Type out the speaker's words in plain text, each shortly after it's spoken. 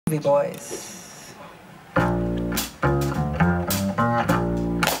Boys.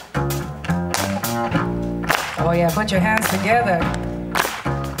 Oh yeah, put your hands together.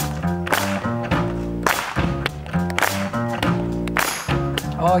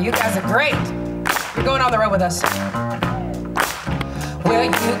 Oh, you guys are great. You're going on the road with us. Well,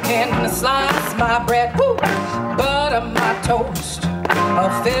 you can slice my bread, woo, butter my toast, or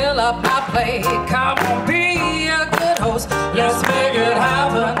fill up my plate. Come on, be a good host. Let's make it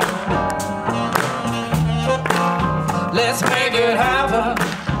happen. Let's make it happen.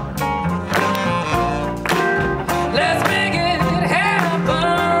 Let's make it happen.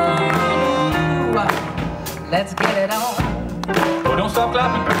 Let's get it on. Oh, don't stop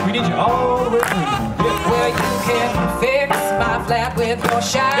clapping. We need you all the way through. Yeah. Well, you can fix my flat with your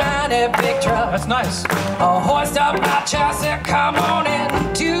shiny big truck. That's nice. Hoist up my chassis, come on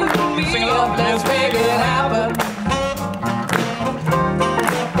into me. Sing along. Let's make it happen.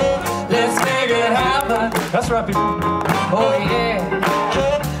 Let's make it happen. That's right, people. Oh yeah.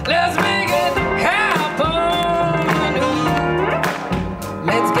 Let's make it happen.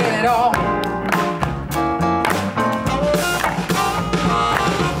 Let's get it on.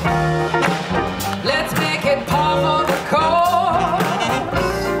 Let's make it par for the course.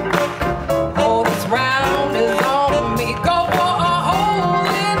 Oh, this round is on me. Go for a hole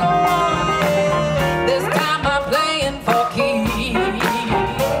in one. This time I'm playing for keeps.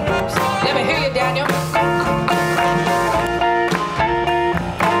 Let me hear you, Daniel.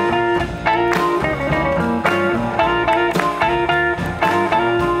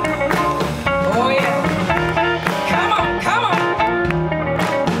 Oh yeah. Come on, come on.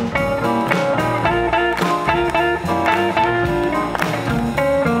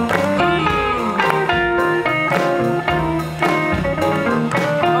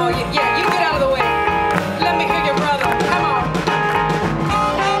 Oh yeah, you get out of the way. Let me hear your brother. Come on.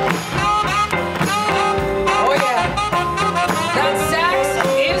 Oh yeah. That sax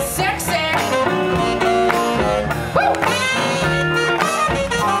is sexy. Woo!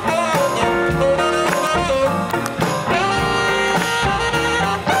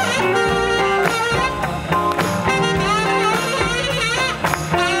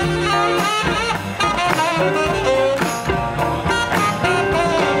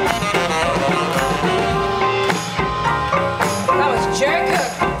 That was Jerry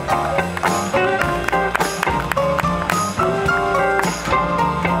Cook.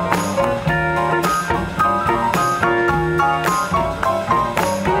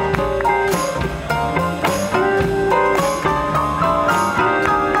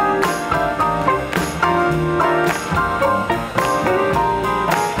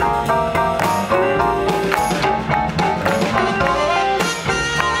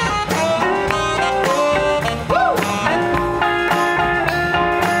 Woo!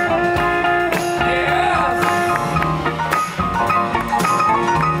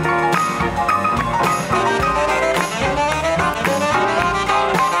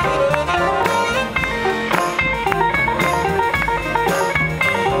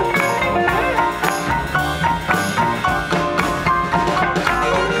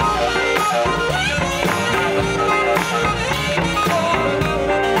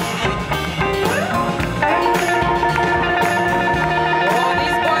 Oh,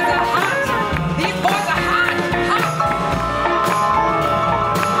 these boys are hot. These boys are hot, hot.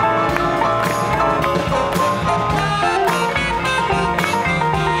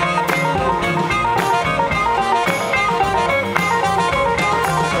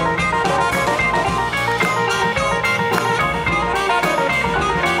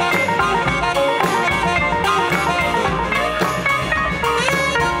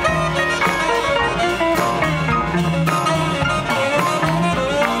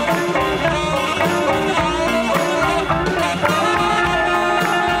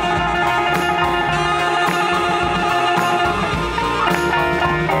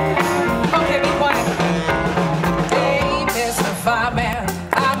 Okay, be quiet. Hey, Mr. Fireman,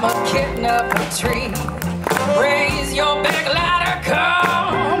 I'm a kitten up a tree. Raise your big ladder,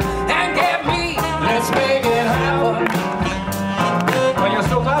 come and get me. Let's make it happen. Oh, you're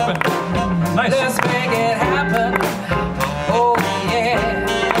still clapping. Nice. Let's make it happen. Oh yeah.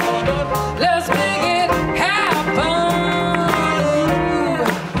 Let's make it happen.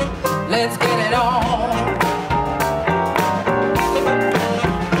 Let's get it on.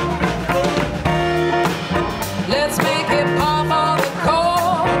 Let's make it par for the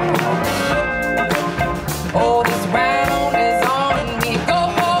course.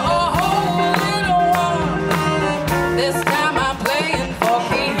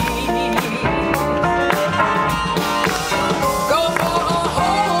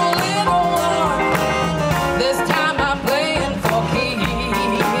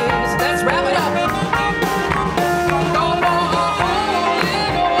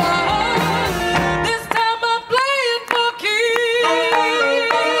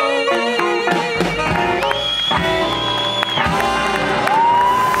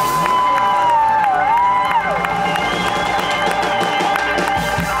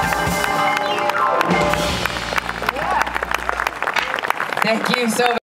 Thank you so much.